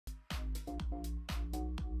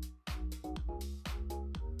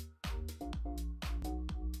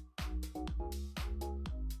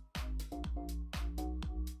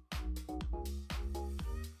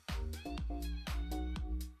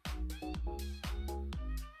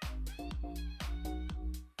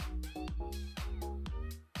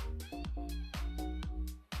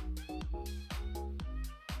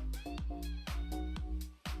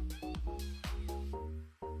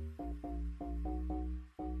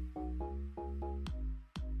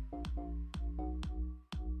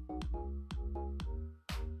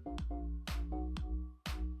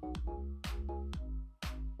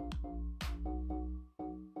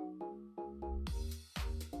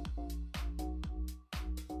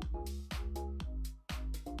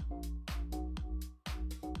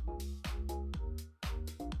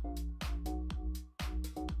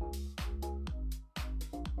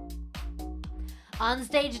On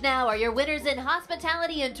stage now are your winners in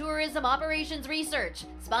Hospitality and Tourism Operations Research,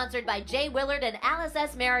 sponsored by Jay Willard and Alice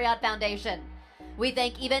S. Marriott Foundation. We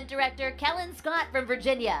thank Event Director Kellen Scott from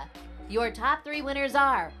Virginia. Your top 3 winners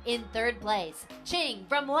are, in 3rd place, Ching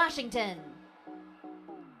from Washington.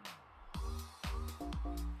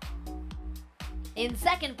 In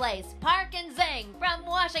 2nd place, Park and Zhang from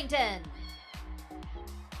Washington.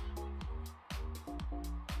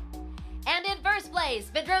 And in 1st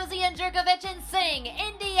place, Bedrosian, Jurkovich, and Singh,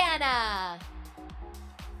 Indiana.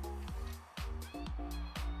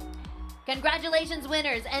 Congratulations,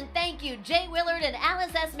 winners, and thank you, Jay Willard and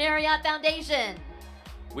Alice S. Marriott Foundation.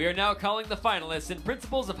 We are now calling the finalists in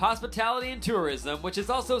Principles of Hospitality and Tourism, which is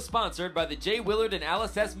also sponsored by the Jay Willard and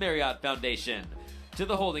Alice S. Marriott Foundation. To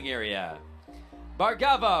the holding area.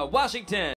 Bargava, Washington.